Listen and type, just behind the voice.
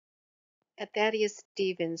At Thaddeus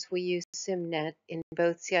Stevens, we use SIMnet in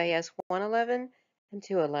both CIS 111 and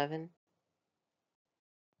 211.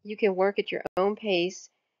 You can work at your own pace,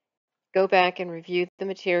 go back and review the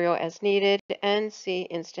material as needed, and see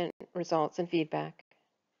instant results and feedback.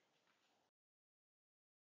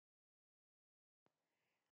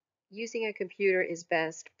 Using a computer is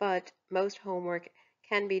best, but most homework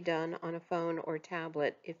can be done on a phone or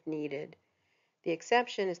tablet if needed. The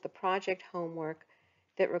exception is the project homework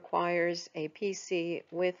that requires a PC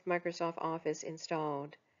with Microsoft Office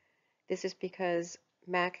installed. This is because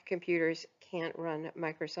Mac computers can't run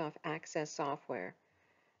Microsoft Access software.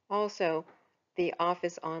 Also, the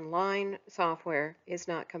Office Online software is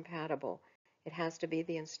not compatible. It has to be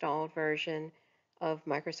the installed version of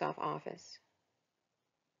Microsoft Office.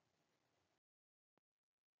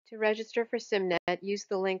 To register for SIMnet, use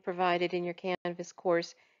the link provided in your Canvas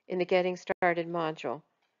course in the Getting Started module.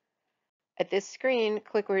 At this screen,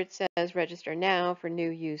 click where it says Register Now for new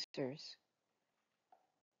users.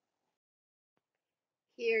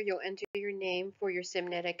 Here, you'll enter your name for your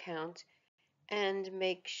SIMnet account and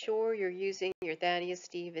make sure you're using your Thaddeus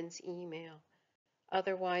Stevens email.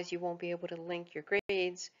 Otherwise, you won't be able to link your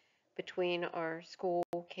grades between our school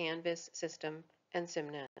Canvas system and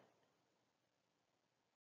SIMnet.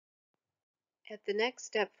 At the next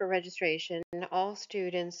step for registration, all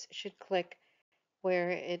students should click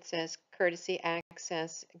where it says Courtesy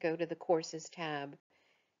Access, go to the Courses tab.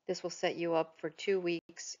 This will set you up for 2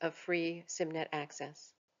 weeks of free SIMnet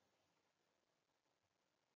access.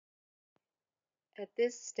 At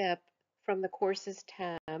this step, from the Courses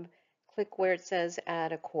tab, click where it says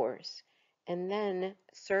Add a Course, and then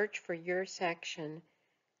search for your section.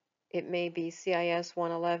 It may be CIS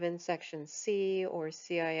 111 Section C or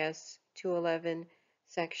CIS 211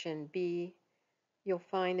 Section B. You'll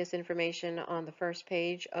find this information on the first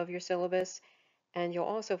page of your syllabus, and you'll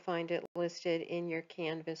also find it listed in your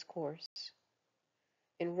Canvas course.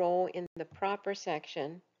 Enroll in the proper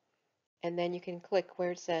section, and then you can click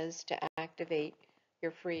where it says to activate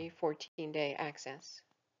your free 14-day access.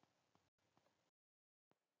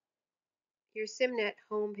 Your SIMnet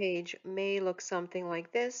homepage may look something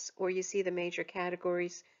like this, where you see the major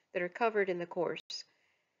categories that are covered in the course,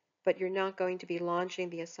 but you're not going to be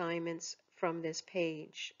launching the assignments from this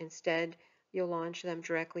page. Instead, you'll launch them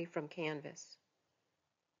directly from Canvas.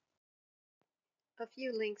 A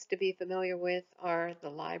few links to be familiar with are the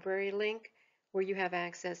library link, where you have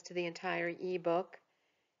access to the entire ebook,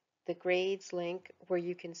 the grades link, where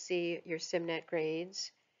you can see your SIMnet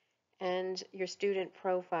grades, and your student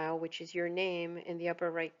profile, which is your name in the upper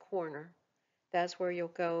right corner. That's where you'll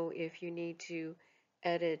go if you need to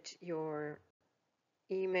edit your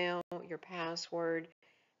email, your password,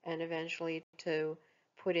 and eventually to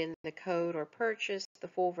put in the code or purchase the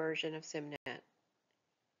full version of SIMnet.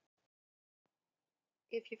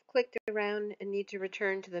 If you've clicked around and need to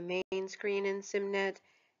return to the main screen in SIMnet,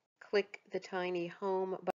 click the tiny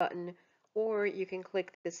Home button, or you can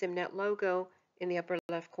click the SIMnet logo in the upper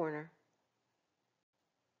left corner.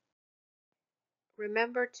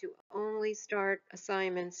 Remember to only start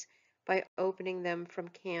assignments by opening them from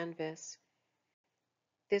Canvas.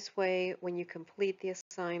 This way, when you complete the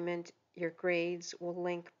assignment, your grades will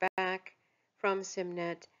link back from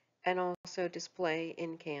SIMnet and also display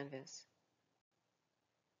in Canvas.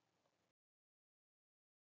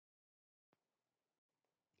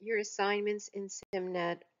 Your assignments in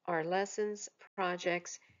SIMnet are lessons,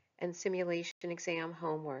 projects, and simulation exam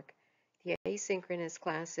homework. The asynchronous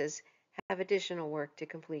classes have additional work to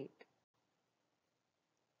complete.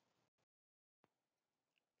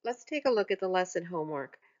 Let's take a look at the lesson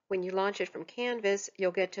homework. When you launch it from Canvas,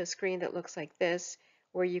 you'll get to a screen that looks like this,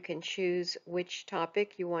 where you can choose which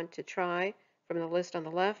topic you want to try from the list on the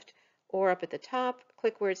left, or up at the top,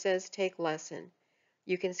 click where it says Take Lesson.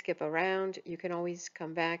 You can skip around. You can always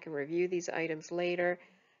come back and review these items later,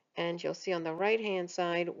 and you'll see on the right-hand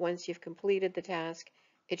side, once you've completed the task,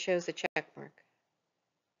 it shows a check mark.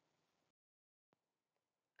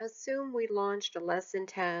 Assume we launched a lesson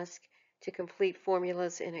task to complete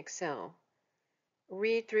formulas in Excel.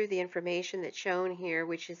 Read through the information that's shown here,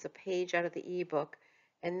 which is a page out of the ebook,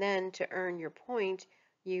 and then to earn your point,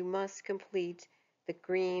 you must complete the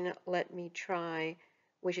green Let Me Try,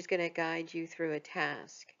 which is going to guide you through a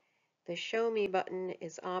task. The Show Me button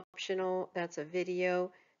is optional. That's a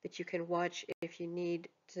video that you can watch if you need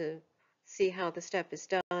to see how the step is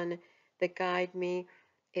done. The Guide Me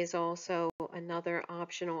is also another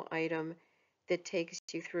optional item that takes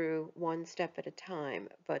you through one step at a time,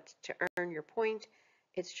 but to earn your point,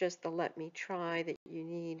 it's just the Let Me Try that you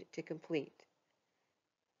need to complete.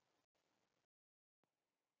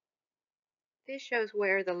 This shows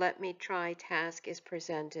where the Let Me Try task is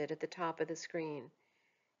presented at the top of the screen.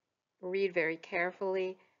 Read very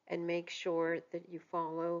carefully and make sure that you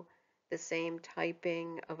follow the same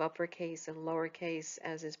typing of uppercase and lowercase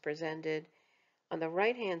as is presented. On the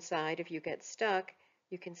right-hand side, if you get stuck,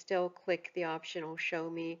 you can still click the optional Show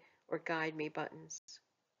Me or Guide Me buttons.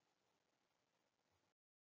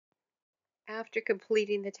 After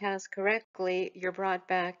completing the task correctly, you're brought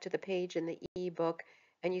back to the page in the e-book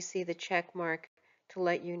and you see the check mark to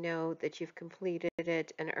let you know that you've completed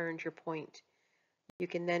it and earned your point. You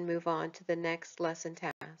can then move on to the next lesson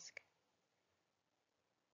task.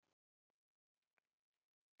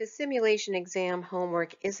 The simulation exam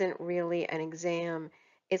homework isn't really an exam.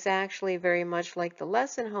 It's actually very much like the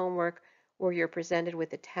lesson homework where you're presented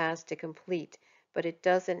with a task to complete, but it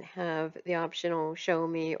doesn't have the optional show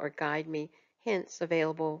me or guide me hints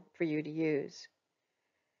available for you to use.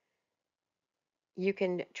 You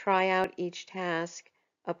can try out each task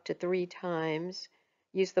up to 3 times.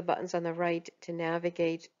 Use the buttons on the right to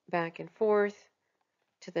navigate back and forth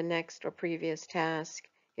to the next or previous task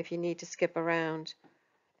if you need to skip around.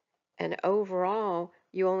 And overall,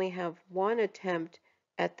 you only have one attempt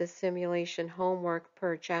at the simulation homework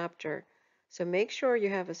per chapter. So make sure you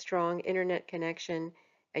have a strong internet connection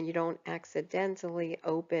and you don't accidentally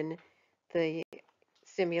open the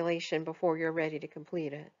simulation before you're ready to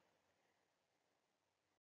complete it.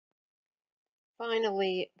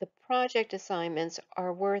 Finally, the project assignments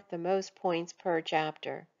are worth the most points per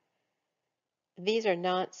chapter. These are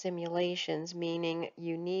not simulations, meaning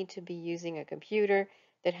you need to be using a computer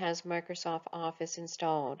that has Microsoft Office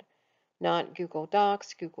installed, not Google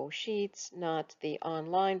Docs, Google Sheets, not the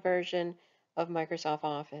online version of Microsoft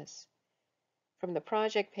Office. From the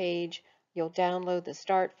project page, you'll download the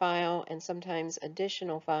start file and sometimes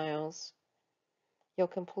additional files. You'll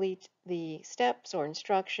complete the steps or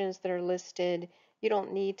instructions that are listed. You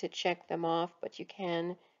don't need to check them off, but you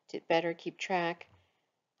can to better keep track.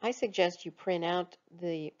 I suggest you print out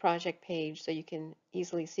the project page so you can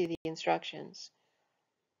easily see the instructions.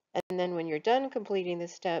 And then when you're done completing the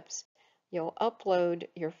steps, you'll upload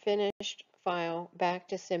your finished file back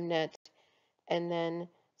to SIMnet and then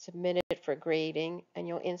submit it for grading, and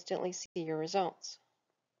you'll instantly see your results.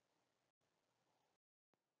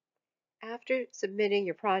 After submitting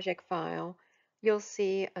your project file, you'll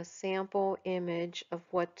see a sample image of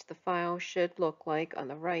what the file should look like on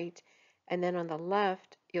the right, and then on the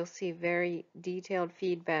left, you'll see very detailed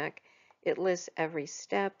feedback. It lists every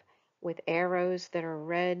step with arrows that are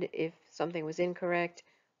red if something was incorrect,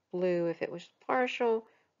 blue if it was partial,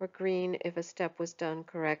 or green if a step was done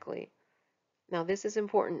correctly. Now this is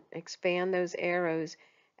important. Expand those arrows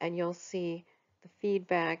and you'll see the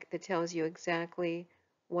feedback that tells you exactly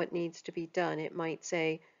what needs to be done. It might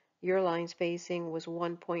say your line spacing was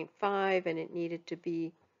 1.5 and it needed to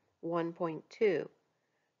be 1.2.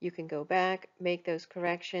 You can go back, make those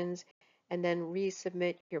corrections, and then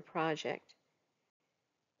resubmit your project.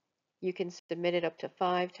 You can submit it up to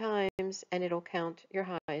 5 times and it'll count your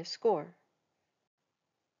highest score.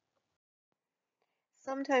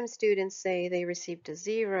 Sometimes students say they received a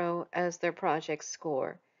 0 as their project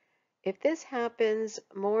score. If this happens,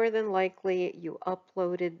 more than likely you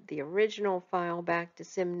uploaded the original file back to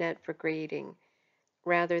SIMnet for grading,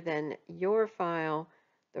 rather than your file,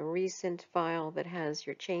 the recent file that has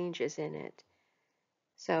your changes in it.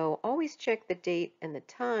 So always check the date and the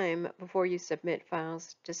time before you submit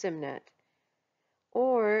files to SIMnet.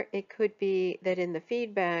 Or it could be that in the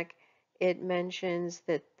feedback it mentions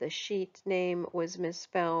that the sheet name was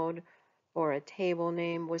misspelled or a table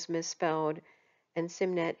name was misspelled and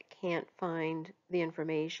SIMnet can't find the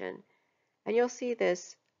information. And you'll see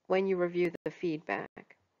this when you review the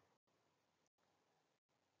feedback.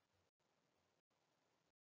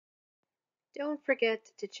 Don't forget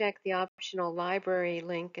to check the optional library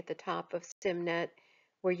link at the top of SIMnet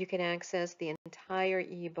where you can access the entire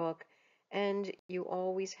ebook, and you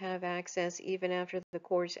always have access even after the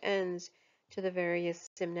course ends to the various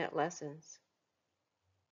SIMnet lessons.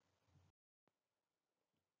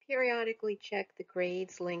 Periodically check the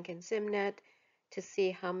grades link in SIMnet to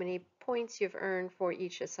see how many points you've earned for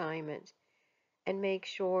each assignment, and make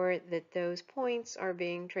sure that those points are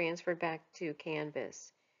being transferred back to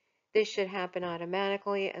Canvas. This should happen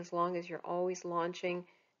automatically as long as you're always launching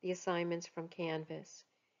the assignments from Canvas.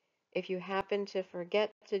 If you happen to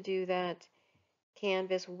forget to do that,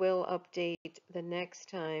 Canvas will update the next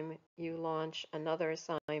time you launch another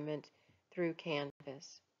assignment through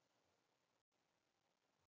Canvas.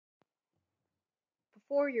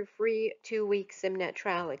 Before your free 2-week SIMnet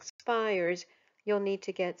trial expires, you'll need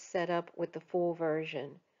to get set up with the full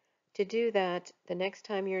version. To do that, the next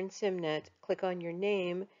time you're in SIMnet, click on your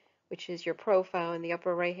name, which is your profile in the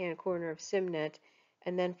upper right-hand corner of SIMnet,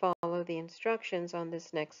 and then follow the instructions on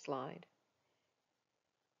this next slide.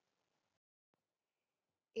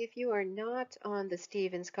 If you are not on the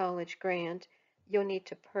Stevens College grant, you'll need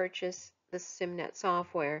to purchase the SIMnet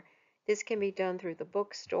software. This can be done through the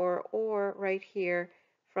bookstore or right here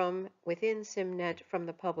from within SIMnet from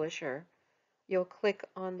the publisher. You'll click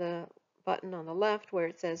on the button on the left where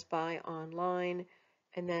it says Buy Online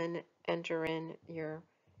and then enter in your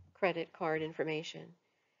credit card information.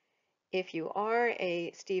 If you are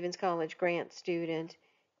a Stevens College grant student,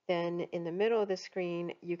 then in the middle of the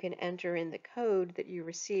screen you can enter in the code that you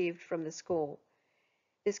received from the school.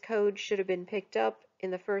 This code should have been picked up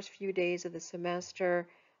in the first few days of the semester,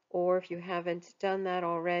 or if you haven't done that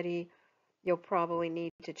already, you'll probably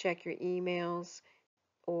need to check your emails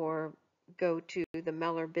or go to the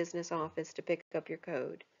Meller business office to pick up your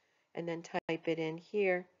code and then type it in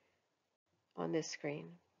here on this screen.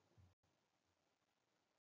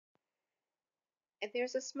 And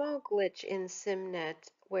there's a small glitch in SIMnet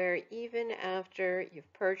where even after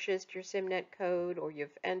you've purchased your SIMnet code or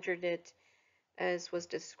you've entered it as was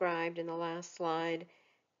described in the last slide,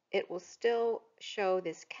 it will still show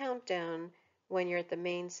this countdown when you're at the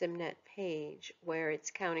main SIMnet page where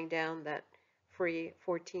it's counting down that free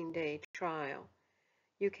 14-day trial.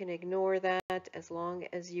 You can ignore that as long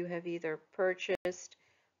as you have either purchased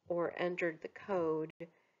or entered the code.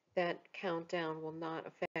 That countdown will not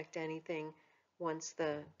affect anything once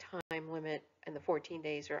the time limit and the 14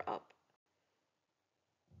 days are up.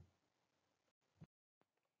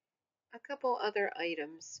 A couple other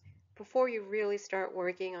items. Before you really start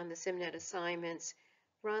working on the SIMnet assignments,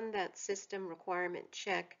 run that system requirement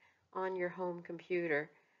check on your home computer.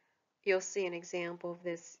 You'll see an example of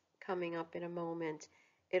this coming up in a moment.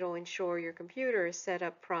 It'll ensure your computer is set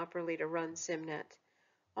up properly to run SIMnet.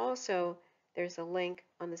 Also, there's a link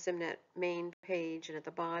on the SIMnet main page and at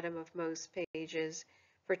the bottom of most pages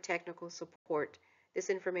for technical support. This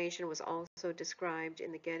information was also described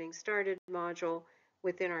in the Getting Started module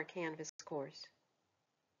within our Canvas course.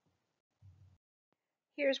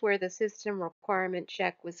 Here's where the system requirement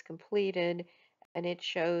check was completed, and it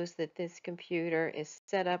shows that this computer is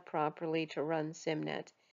set up properly to run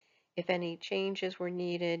SIMnet. If any changes were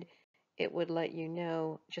needed, it would let you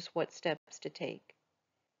know just what steps to take.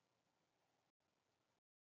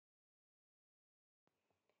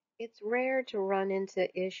 It's rare to run into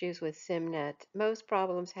issues with SIMnet. Most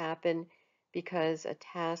problems happen because a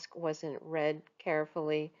task wasn't read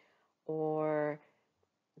carefully or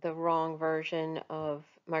the wrong version of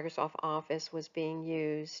Microsoft Office was being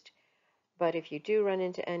used. But if you do run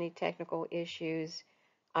into any technical issues,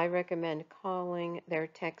 I recommend calling their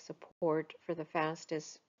tech support for the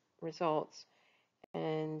fastest results.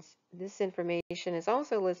 And this information is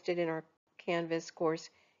also listed in our Canvas course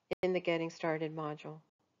in the Getting Started module.